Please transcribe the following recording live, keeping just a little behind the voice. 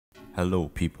Hello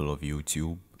people of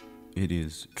YouTube, it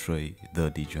is Trey the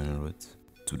Degenerate.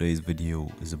 Today's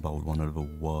video is about one of the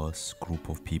worst group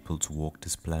of people to walk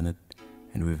this planet,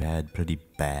 and we've had pretty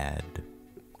bad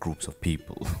groups of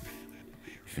people,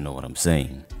 if you know what I'm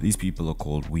saying. These people are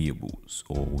called Weeaboos,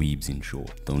 or weebs in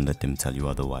short. Don't let them tell you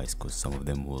otherwise, because some of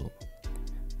them will.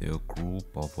 They're a group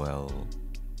of, well,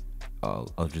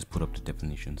 I'll just put up the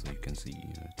definition so you can see.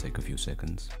 Take a few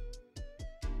seconds.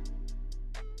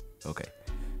 Okay,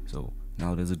 so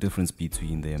now there's a difference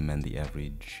between them and the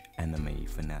average anime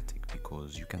fanatic,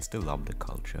 because you can still love the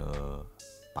culture,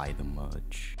 buy the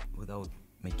merch, without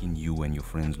making you and your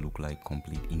friends look like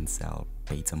complete incel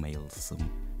beta males.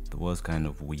 The worst kind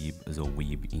of weeb is a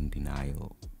weeb in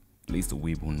denial. At least a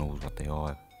weeb who knows what they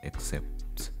are,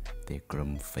 accepts their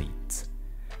grim fate.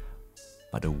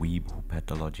 But a weeb who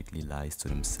pathologically lies to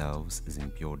themselves is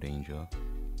in pure danger.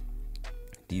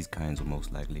 These kinds will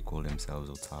most likely call themselves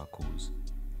otakus.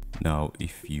 Now,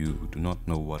 if you do not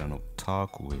know what an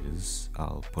otaku is,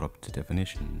 I'll put up the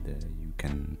definition there. You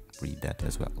can read that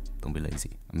as well. Don't be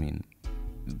lazy. I mean,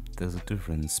 there's a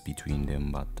difference between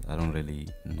them, but I don't really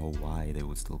know why they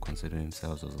would still consider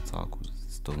themselves as otakus.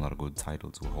 It's still not a good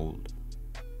title to hold.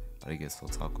 But I guess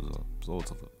otakus are sort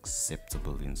of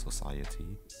acceptable in society.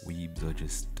 Weebs are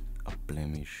just a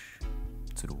blemish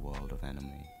to the world of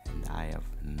anime. And I have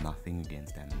nothing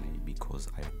against anime because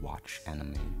I watch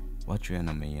anime. Watch your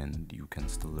anime and you can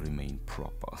still remain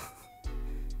proper.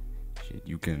 Shit,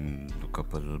 you can look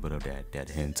up a little bit of that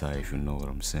hentai, if you know what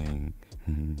I'm saying,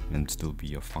 and still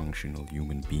be a functional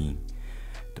human being.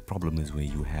 The problem is when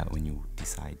you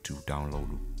decide to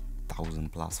download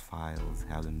 1,000+ files,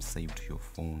 have them saved to your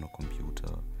phone or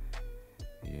computer.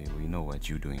 Yeah, we know what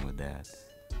you're doing with that.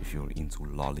 If you're into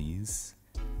lollies,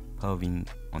 perving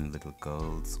on little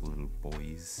girls or little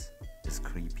boys is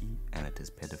creepy and it is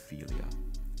pedophilia.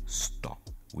 Stop.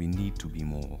 We need to be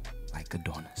more like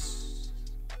Adonis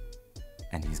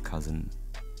and his cousin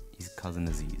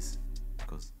Aziz,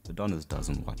 because Adonis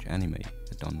doesn't watch anime.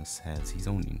 Adonis has his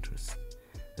own interests.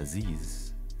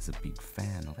 Aziz is a big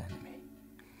fan of anime,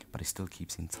 but he still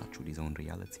keeps in touch with his own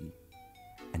reality,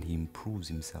 and he improves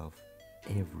himself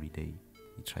every day.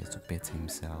 He tries to better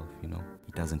himself, you know.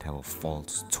 He doesn't have a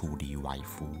false 2D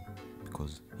waifu,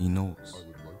 because he knows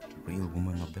real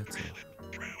women are better.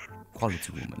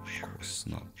 Quality women, of course,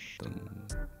 not the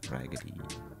raggedy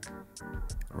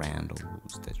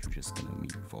randos that you're just gonna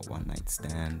meet for a one-night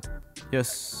stand.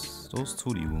 Yes, those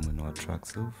 2D women are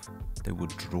attractive. They were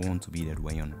drawn to be that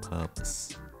way on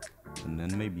purpose. And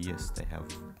then maybe, yes, they have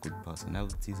good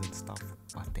personalities and stuff,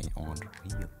 but they aren't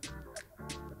real.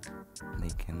 They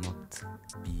cannot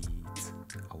beat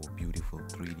our beautiful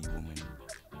 3D woman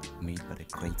made by the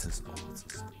greatest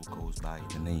artist who goes by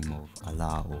the name of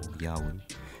Allah or Yahweh,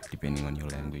 depending on your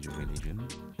language or religion.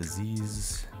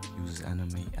 Aziz uses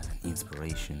anime as an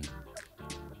inspiration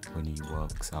when he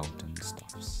works out and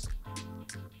stuffs.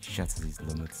 He shatters his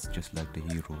limits just like the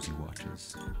heroes he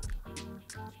watches.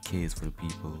 He cares for the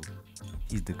people.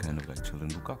 He's the kind of guy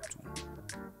children look up to.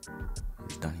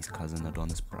 He's done his cousin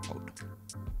Adonis proud.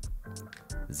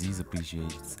 Aziz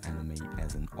appreciates anime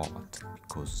as an art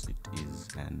because it is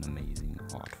an amazing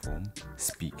art form.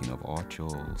 Speaking of art,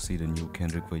 you'll see the new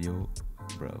Kendrick video.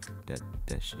 Bruh,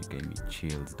 that shit gave me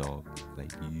chills, dog.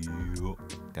 Like, yo,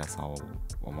 that's how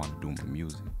I want to do my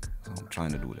music. So I'm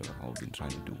trying to do whatever I've been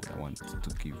trying to do. I want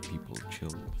to give people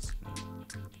chills.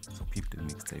 So peep the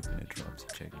mixtape when it drops.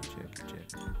 You check.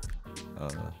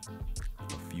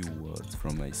 A few words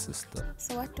from my sister.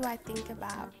 So what do I think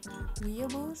about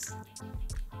Weeaboos?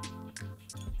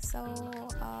 So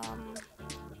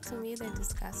to me they're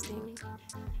disgusting.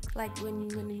 Like when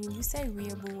you say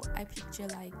weeaboo, I picture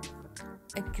like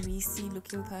a greasy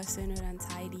looking person with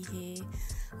untidy hair,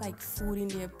 like food in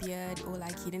their beard or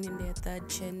like hidden in their third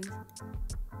chin.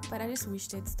 But I just wish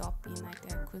they'd stop being like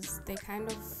that, because they kind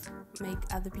of make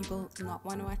other people not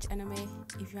want to watch anime,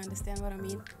 if you understand what I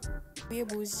mean.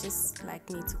 Weeaboos just like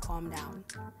need to calm down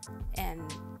and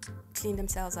clean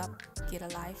themselves up, get a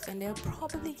life, and they'll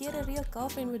probably get a real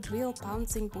girlfriend with real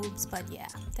bouncing boobs. But yeah,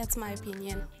 that's my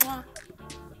opinion. Mwah.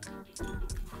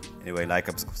 Anyway, like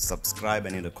and subscribe,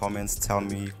 and in the comments tell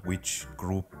me which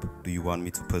group do you want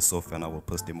me to piss off, and I will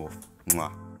piss them off.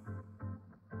 Mwah.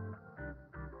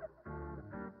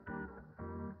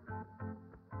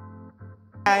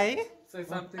 Hi, Say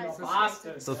something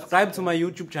faster. Subscribe to my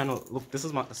YouTube channel. Look, this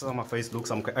is how my face looks.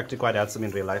 I'm actually quite handsome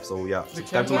in real life, so yeah.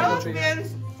 Subscribe to my YouTube channel.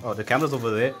 Oh, the camera's over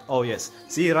there. Oh yes.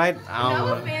 See, right?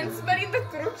 No offense, but in the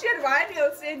group chat, why do you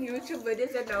say in YouTube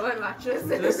videos that no one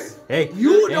watches? Hey,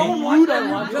 You don't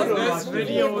watch this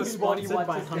video was sponsored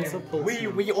by Hansa Pulse.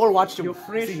 we all watch them.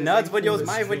 See, nerds videos,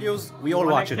 my videos, we all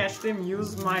watch it. Catch them,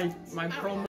 use my promo.